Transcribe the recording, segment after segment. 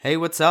Hey,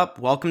 what's up?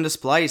 Welcome to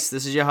Splice.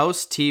 This is your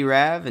host,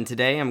 T-Rav, and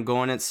today I'm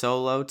going it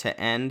solo to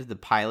end the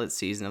pilot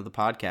season of the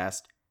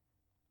podcast.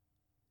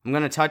 I'm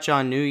going to touch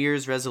on New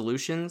Year's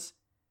resolutions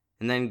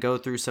and then go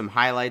through some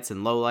highlights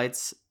and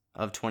lowlights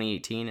of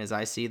 2018 as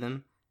I see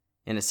them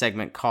in a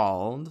segment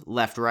called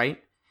Left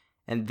Right,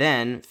 and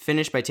then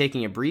finish by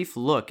taking a brief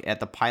look at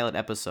the pilot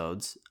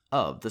episodes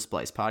of the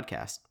Splice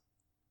podcast.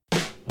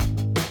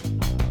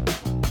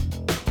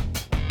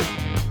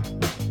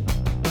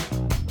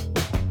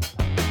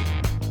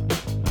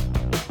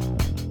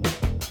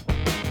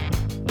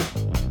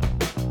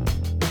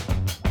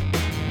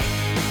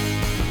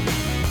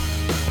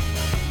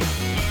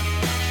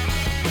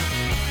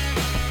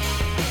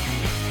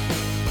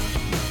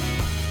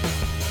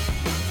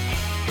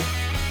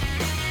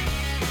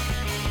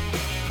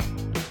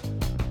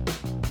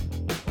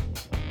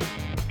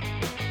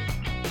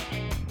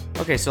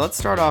 Okay, so let's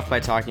start off by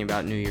talking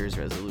about New Year's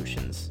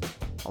resolutions.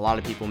 A lot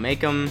of people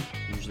make them,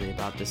 usually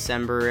about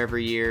December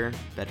every year.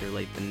 Better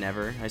late than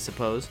never, I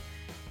suppose.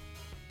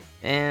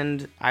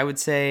 And I would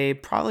say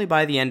probably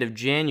by the end of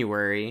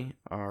January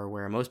are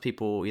where most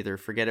people either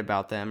forget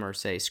about them or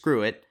say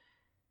screw it.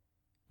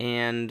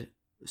 And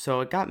so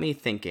it got me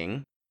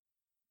thinking,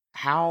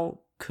 how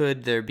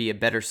could there be a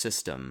better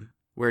system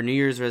where New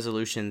Year's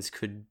resolutions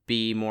could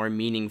be more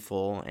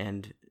meaningful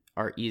and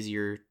are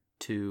easier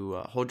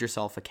to hold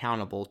yourself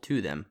accountable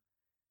to them?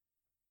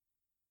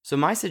 So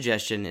my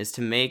suggestion is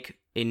to make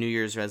a New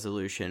Year's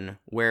resolution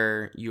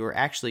where you are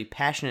actually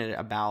passionate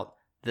about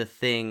the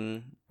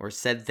thing or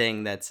said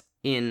thing that's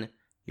in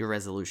your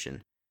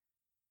resolution.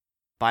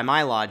 By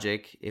my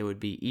logic, it would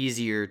be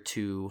easier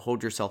to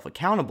hold yourself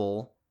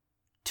accountable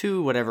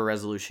to whatever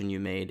resolution you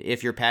made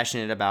if you're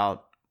passionate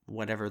about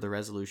whatever the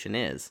resolution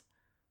is.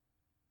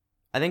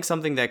 I think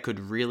something that could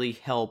really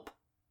help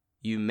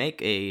you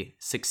make a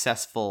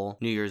successful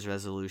New Year's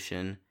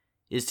resolution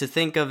is to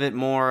think of it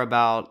more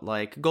about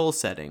like goal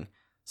setting,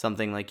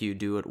 something like you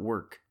do at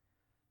work.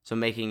 So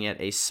making it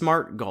a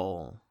SMART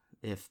goal,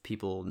 if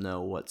people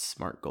know what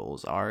SMART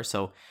goals are.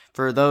 So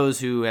for those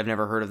who have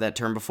never heard of that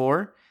term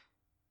before,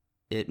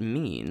 it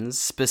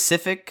means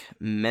specific,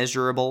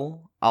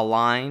 measurable,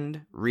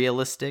 aligned,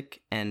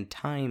 realistic, and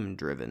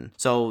time-driven.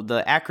 So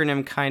the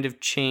acronym kind of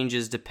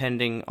changes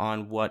depending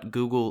on what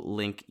Google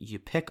link you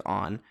pick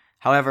on.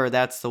 However,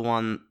 that's the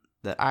one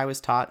that I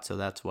was taught, so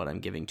that's what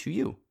I'm giving to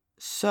you.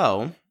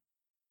 So,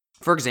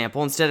 for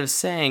example, instead of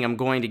saying I'm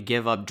going to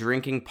give up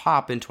drinking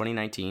pop in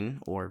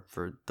 2019, or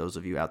for those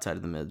of you outside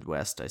of the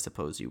Midwest, I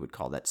suppose you would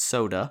call that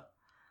soda,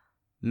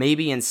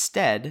 maybe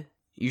instead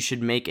you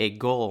should make a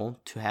goal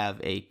to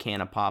have a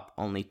can of pop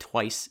only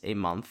twice a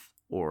month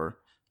or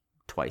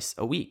twice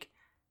a week.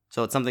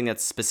 So it's something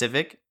that's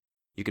specific.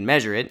 You can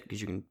measure it because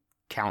you can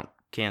count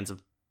cans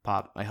of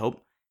pop, I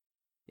hope.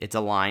 It's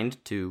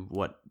aligned to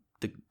what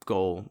the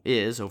goal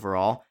is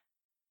overall.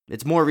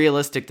 It's more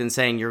realistic than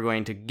saying you're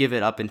going to give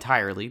it up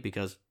entirely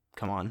because,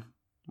 come on,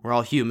 we're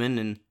all human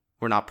and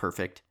we're not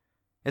perfect.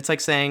 It's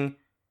like saying,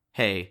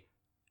 hey,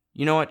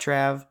 you know what,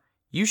 Trav?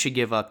 You should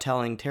give up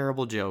telling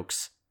terrible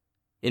jokes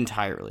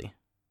entirely.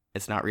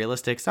 It's not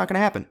realistic. It's not going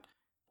to happen.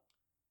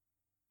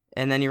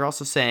 And then you're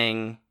also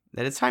saying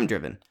that it's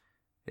time-driven.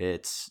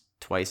 It's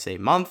twice a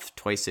month,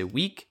 twice a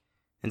week.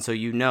 And so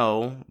you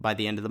know by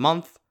the end of the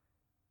month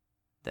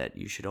that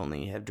you should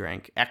only have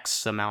drank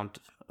X amount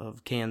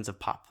of cans of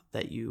pop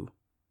that you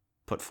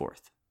put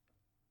forth.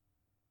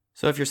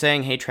 So if you're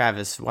saying, hey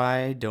Travis,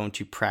 why don't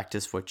you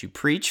practice what you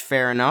preach?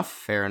 Fair enough,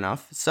 fair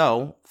enough.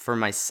 So for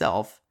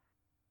myself,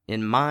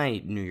 in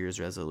my New Year's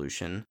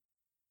resolution,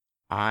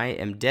 I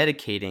am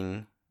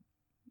dedicating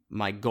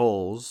my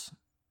goals,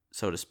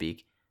 so to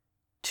speak,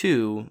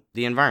 to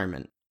the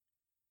environment.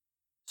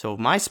 So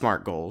my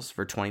SMART goals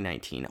for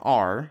 2019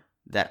 are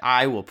that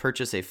I will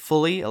purchase a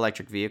fully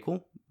electric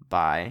vehicle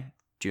by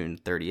June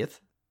 30th,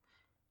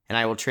 and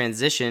I will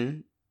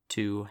transition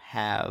to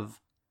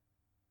have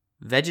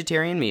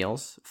vegetarian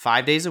meals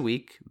 5 days a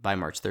week by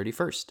March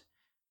 31st.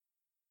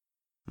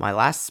 My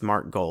last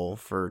SMART goal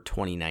for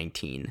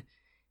 2019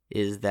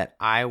 is that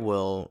I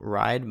will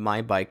ride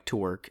my bike to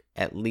work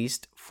at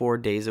least 4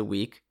 days a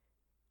week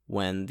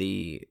when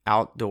the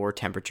outdoor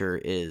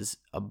temperature is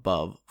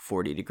above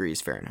 40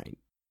 degrees Fahrenheit.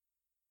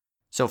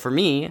 So for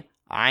me,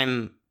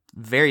 I'm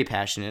very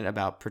passionate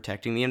about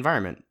protecting the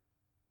environment.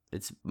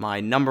 It's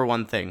my number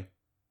one thing.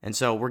 And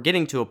so we're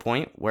getting to a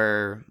point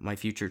where my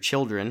future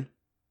children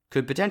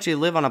could potentially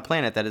live on a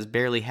planet that is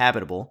barely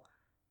habitable,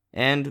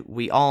 and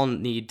we all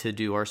need to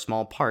do our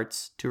small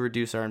parts to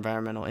reduce our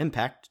environmental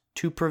impact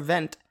to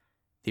prevent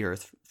the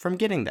Earth from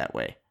getting that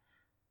way.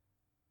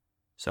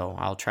 So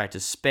I'll try to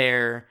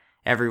spare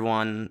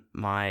everyone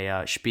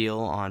my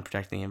spiel on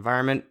protecting the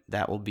environment.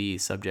 That will be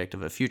subject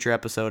of a future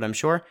episode, I'm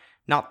sure.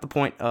 Not the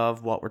point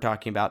of what we're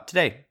talking about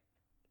today.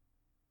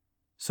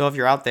 So if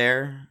you're out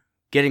there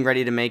getting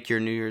ready to make your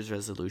New Year's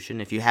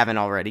resolution, if you haven't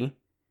already,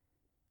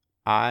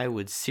 I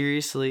would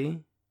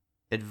seriously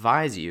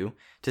advise you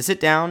to sit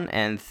down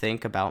and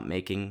think about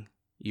making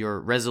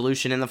your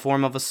resolution in the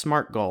form of a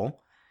SMART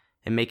goal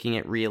and making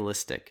it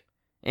realistic.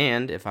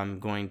 And if I'm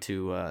going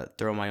to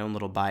throw my own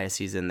little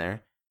biases in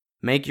there,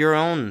 make your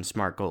own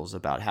SMART goals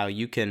about how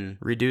you can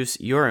reduce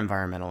your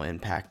environmental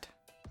impact.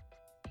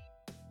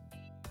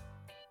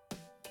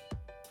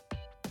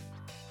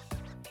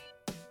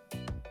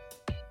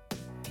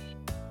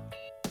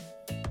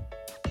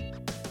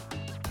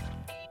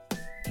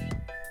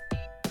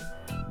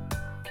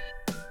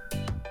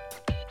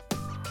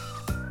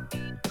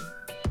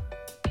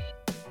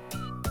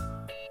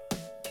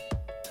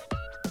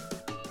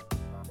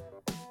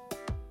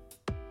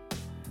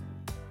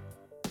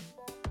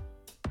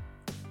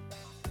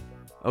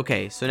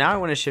 Okay, so now I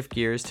want to shift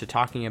gears to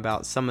talking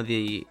about some of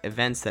the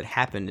events that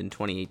happened in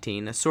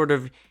 2018, a sort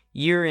of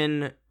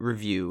year-in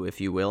review,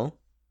 if you will.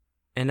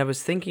 And I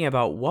was thinking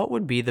about what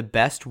would be the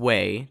best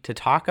way to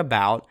talk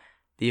about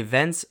the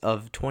events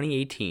of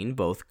 2018,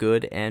 both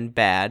good and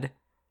bad.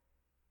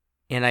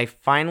 And I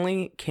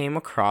finally came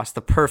across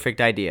the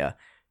perfect idea.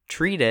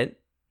 Treat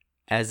it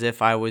as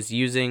if I was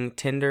using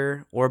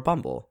Tinder or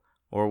Bumble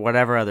or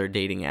whatever other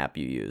dating app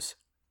you use.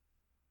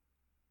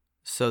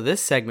 So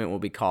this segment will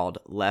be called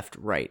Left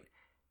Right,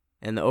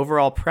 and the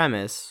overall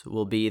premise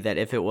will be that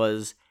if it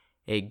was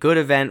a good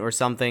event or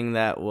something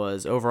that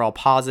was overall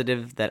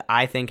positive that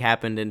I think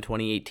happened in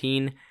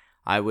 2018,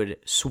 I would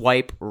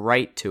swipe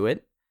right to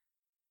it.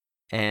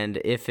 And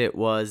if it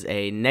was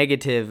a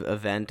negative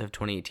event of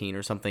 2018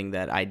 or something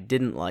that I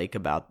didn't like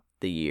about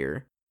the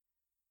year,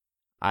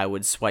 I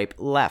would swipe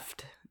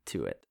left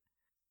to it.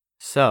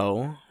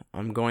 So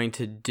I'm going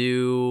to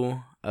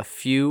do a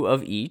few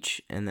of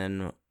each, and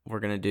then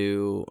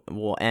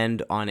we'll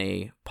end on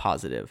a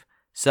positive.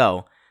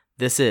 So,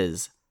 this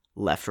is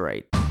Left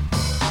Right.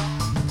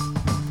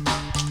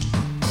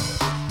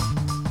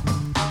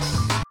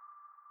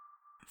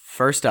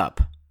 First up,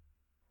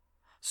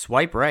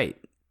 swipe right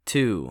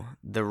to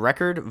the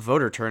record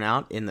voter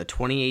turnout in the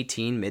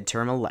 2018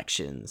 midterm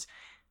elections.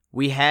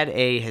 We had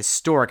a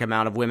historic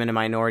amount of women and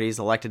minorities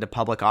elected to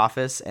public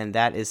office, and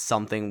that is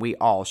something we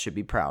all should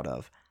be proud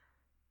of.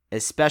 A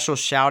special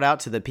shout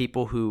out to the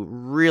people who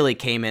really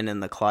came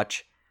in the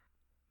clutch.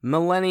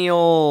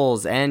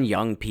 Millennials and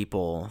young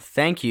people,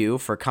 thank you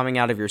for coming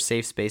out of your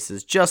safe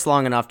spaces just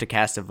long enough to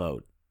cast a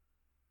vote.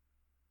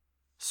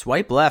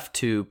 Swipe left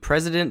to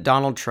President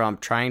Donald Trump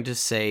trying to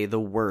say the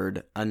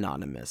word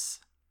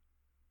anonymous.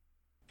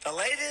 The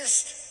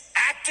latest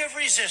act of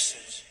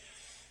resistance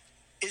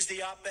is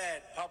the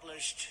op-ed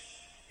published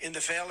in the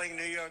failing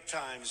New York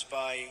Times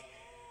by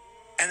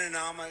an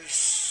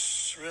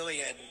anonymous,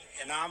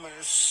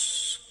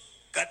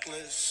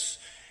 gutless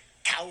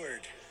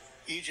coward.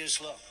 You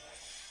just look.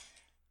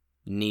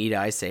 Need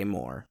I say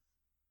more?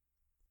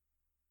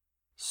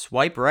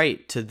 Swipe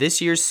right to this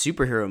year's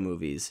superhero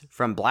movies.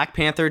 From Black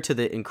Panther to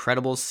The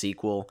Incredibles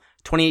sequel,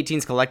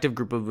 2018's collective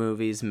group of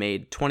movies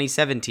made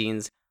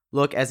 2017's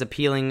look as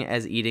appealing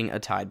as eating a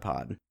Tide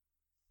Pod.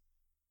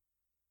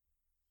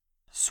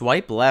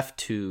 Swipe left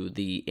to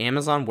the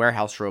Amazon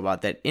warehouse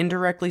robot that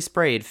indirectly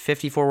sprayed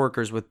 54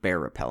 workers with bear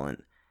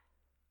repellent.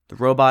 The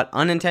robot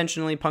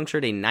unintentionally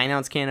punctured a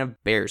 9-ounce can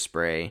of bear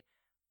spray,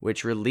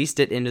 which released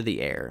it into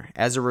the air.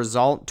 As a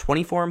result,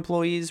 24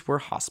 employees were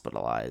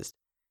hospitalized.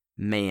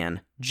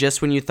 Man,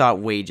 just when you thought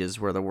wages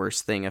were the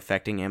worst thing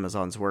affecting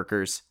Amazon's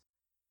workers.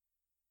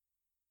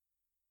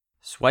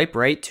 Swipe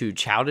right to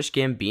Childish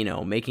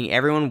Gambino, making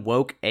everyone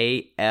woke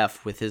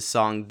AF with his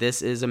song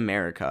This Is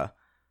America,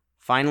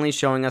 finally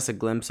showing us a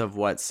glimpse of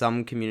what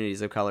some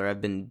communities of color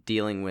have been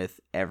dealing with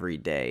every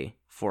day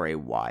for a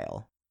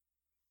while.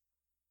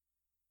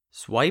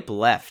 Swipe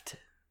left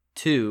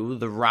to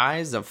the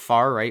rise of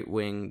far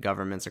right-wing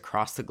governments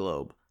across the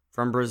globe,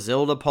 from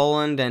Brazil to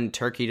Poland and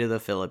Turkey to the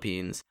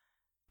Philippines.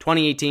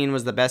 2018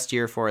 was the best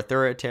year for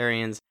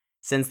authoritarians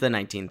since the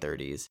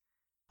 1930s.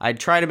 I'd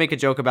try to make a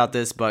joke about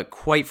this, but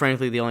quite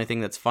frankly, the only thing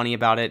that's funny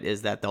about it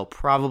is that they'll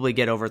probably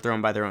get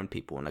overthrown by their own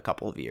people in a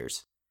couple of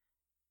years.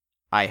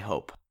 I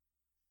hope.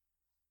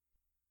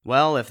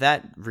 Well, if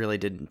that really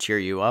didn't cheer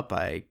you up,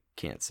 I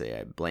can't say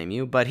I blame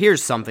you, but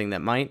here's something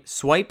that might.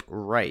 Swipe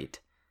right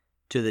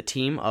to the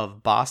team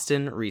of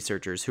Boston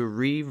researchers who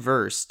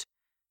reversed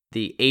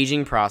the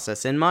aging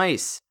process in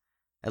mice.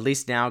 At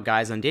least now,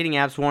 guys on dating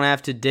apps won't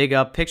have to dig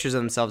up pictures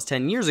of themselves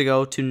 10 years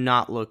ago to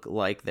not look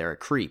like they're a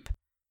creep,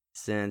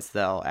 since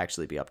they'll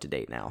actually be up to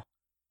date now.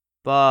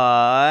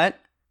 But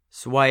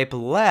swipe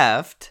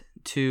left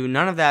to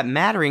none of that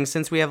mattering,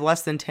 since we have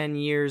less than 10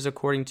 years,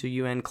 according to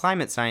UN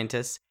climate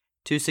scientists,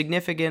 to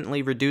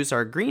significantly reduce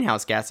our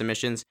greenhouse gas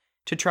emissions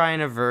to try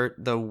and avert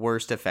the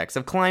worst effects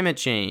of climate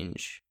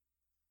change.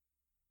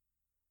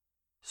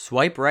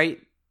 Swipe right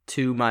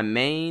to my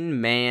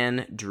main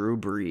man, Drew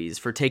Brees,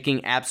 for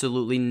taking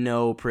absolutely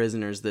no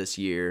prisoners this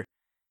year.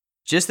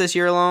 Just this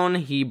year alone,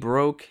 he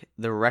broke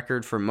the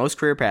record for most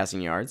career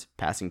passing yards,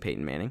 passing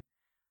Peyton Manning,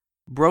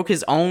 broke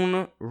his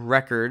own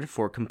record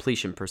for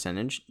completion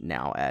percentage,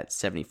 now at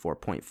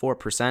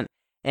 74.4%,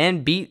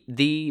 and beat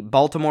the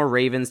Baltimore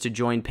Ravens to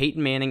join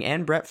Peyton Manning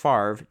and Brett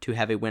Favre to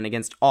have a win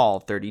against all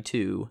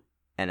 32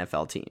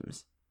 NFL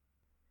teams.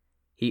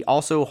 He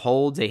also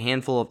holds a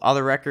handful of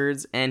other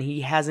records, and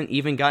he hasn't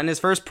even gotten his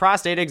first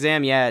prostate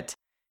exam yet.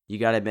 You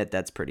gotta admit,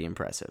 that's pretty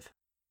impressive.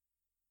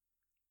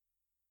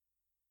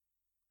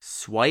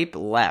 Swipe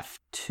left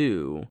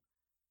to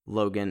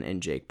Logan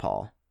and Jake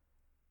Paul.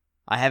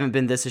 I haven't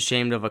been this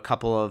ashamed of a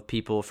couple of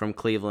people from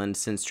Cleveland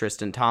since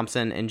Tristan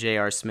Thompson and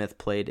J.R. Smith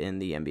played in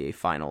the NBA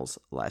Finals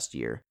last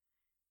year.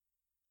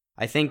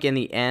 I think in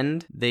the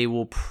end, they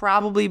will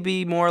probably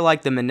be more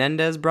like the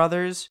Menendez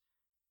brothers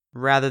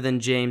rather than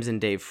James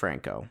and Dave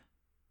Franco.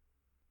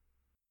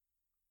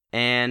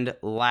 And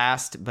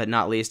last but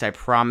not least, I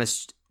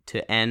promised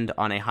to end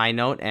on a high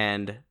note,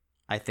 and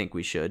I think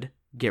we should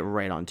get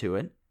right onto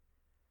it.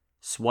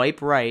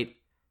 Swipe right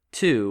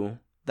to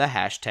the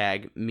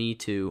hashtag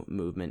 #MeToo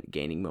movement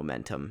gaining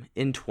momentum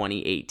in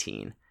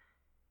 2018.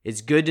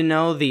 It's good to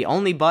know the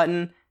only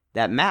button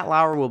that Matt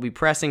Lauer will be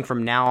pressing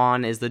from now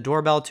on is the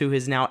doorbell to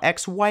his now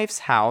ex-wife's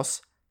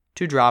house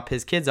to drop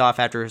his kids off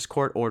after his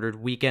court-ordered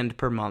weekend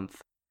per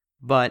month.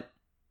 But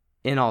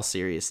in all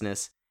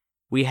seriousness,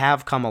 we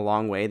have come a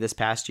long way this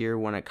past year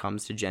when it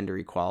comes to gender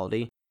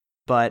equality,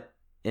 but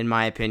in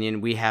my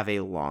opinion, we have a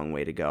long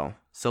way to go.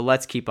 So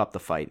let's keep up the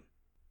fight.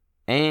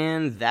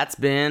 And that's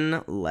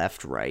been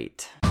Left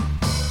Right.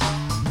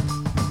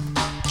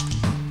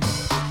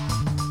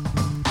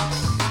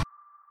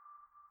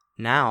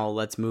 Now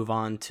let's move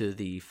on to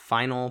the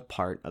final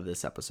part of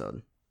this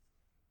episode.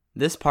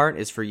 This part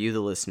is for you,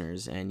 the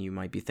listeners, and you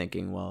might be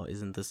thinking, well,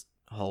 isn't this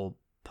whole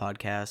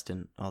podcast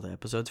and all the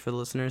episodes for the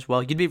listeners?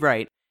 Well, you'd be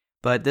right,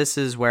 but this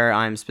is where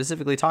I'm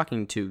specifically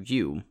talking to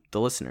you,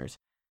 the listeners.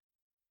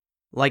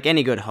 Like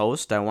any good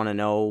host, I want to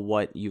know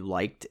what you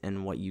liked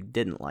and what you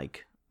didn't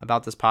like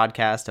about this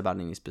podcast, about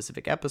any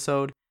specific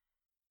episode,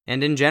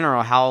 and in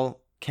general, how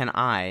can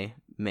I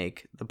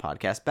make the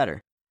podcast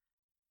better?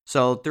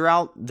 So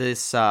throughout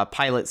this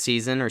pilot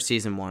season, or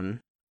season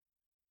 1,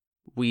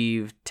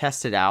 we've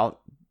tested out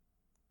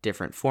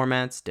different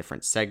formats,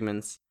 different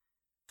segments,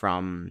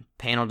 from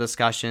panel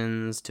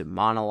discussions to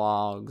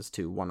monologues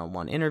to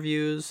one-on-one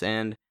interviews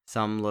and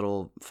some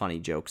little funny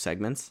joke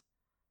segments.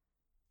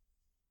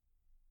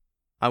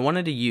 I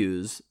wanted to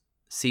use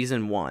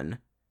season 1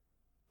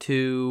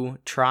 to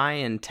try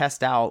and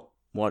test out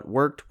what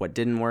worked, what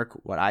didn't work,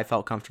 what I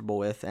felt comfortable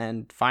with,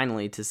 and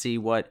finally to see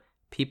what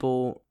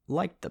people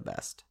liked the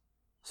best.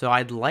 So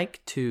I'd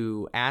like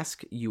to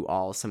ask you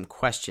all some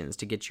questions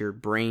to get your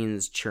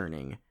brains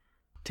churning,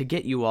 to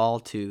get you all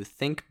to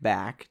think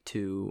back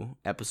to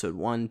episode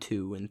 1,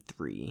 2, and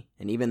 3,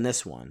 and even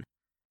this one.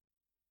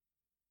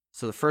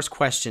 So the first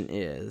question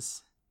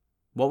is,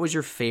 what was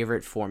your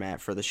favorite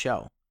format for the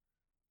show?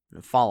 And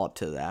a follow-up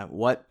to that,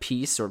 what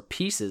piece or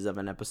pieces of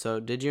an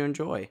episode did you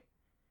enjoy?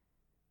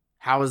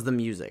 How was the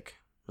music?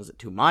 Was it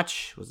too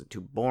much? Was it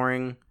too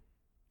boring?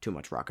 Too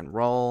much rock and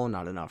roll?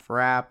 Not enough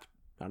rap?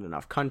 Not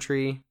enough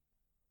country?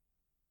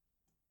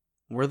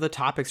 Were the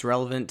topics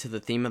relevant to the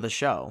theme of the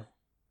show?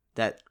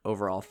 That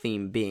overall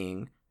theme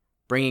being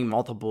bringing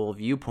multiple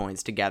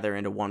viewpoints together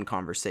into one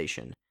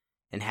conversation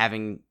and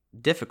having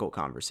difficult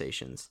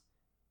conversations.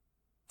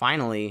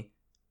 Finally,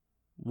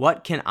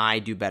 what can I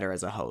do better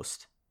as a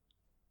host?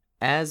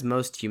 As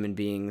most human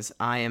beings,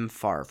 I am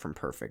far from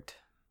perfect.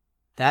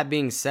 That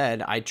being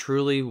said, I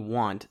truly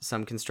want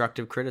some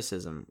constructive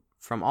criticism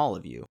from all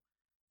of you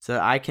so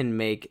that I can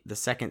make the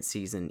second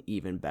season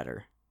even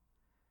better.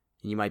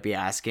 You might be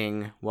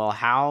asking, well,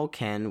 how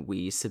can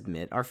we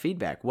submit our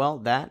feedback? Well,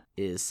 that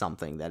is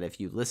something that if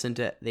you listen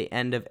to the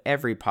end of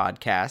every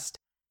podcast,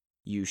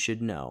 you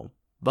should know.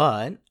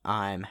 But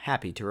I'm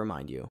happy to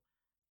remind you.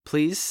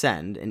 Please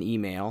send an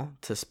email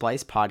to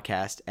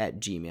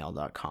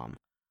splicepodcast@gmail.com.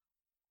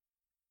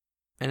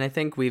 And I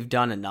think we've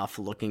done enough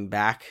looking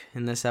back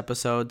in this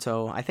episode,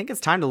 so I think it's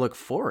time to look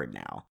forward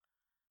now.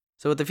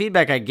 So with the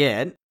feedback I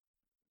get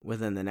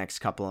within the next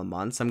couple of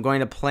months, I'm going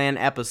to plan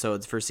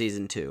episodes for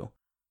season 2.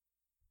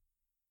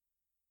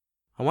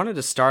 I wanted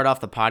to start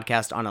off the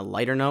podcast on a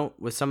lighter note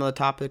with some of the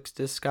topics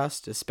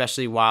discussed,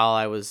 especially while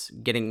I was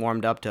getting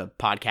warmed up to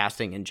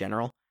podcasting in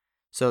general.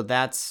 So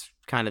that's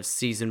kind of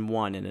season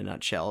 1 in a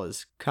nutshell,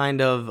 is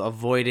kind of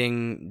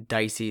avoiding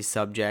dicey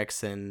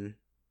subjects and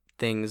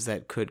things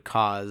that could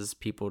cause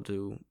people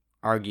to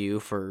argue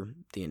for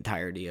the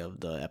entirety of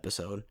the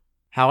episode.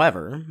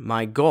 However,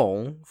 my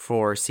goal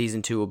for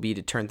season 2 will be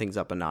to turn things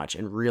up a notch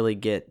and really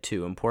get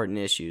to important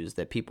issues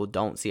that people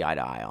don't see eye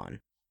to eye on,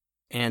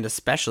 and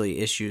especially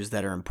issues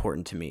that are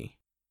important to me.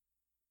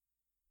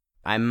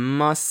 I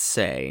must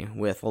say,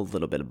 with a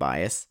little bit of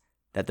bias,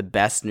 that the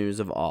best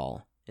news of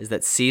all is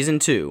that season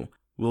 2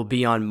 will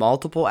be on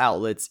multiple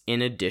outlets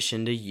in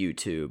addition to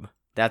YouTube.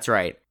 That's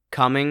right.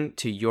 Coming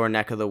to your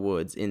neck of the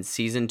woods in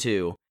season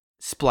 2,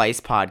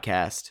 Splice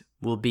Podcast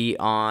will be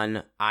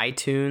on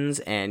iTunes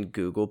and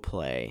Google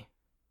Play.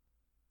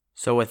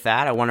 So with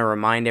that, I want to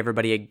remind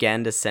everybody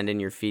again to send in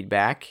your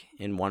feedback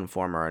in one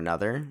form or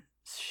another.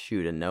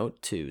 Shoot a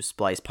note to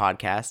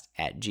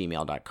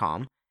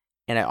splicepodcast@gmail.com.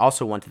 And I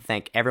also want to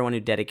thank everyone who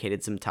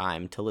dedicated some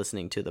time to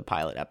listening to the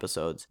pilot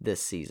episodes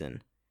this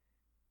season.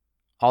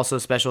 Also,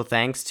 special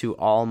thanks to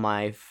all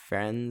my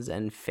friends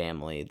and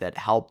family that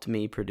helped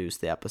me produce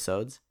the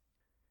episodes.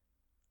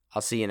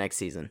 I'll see you next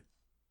season.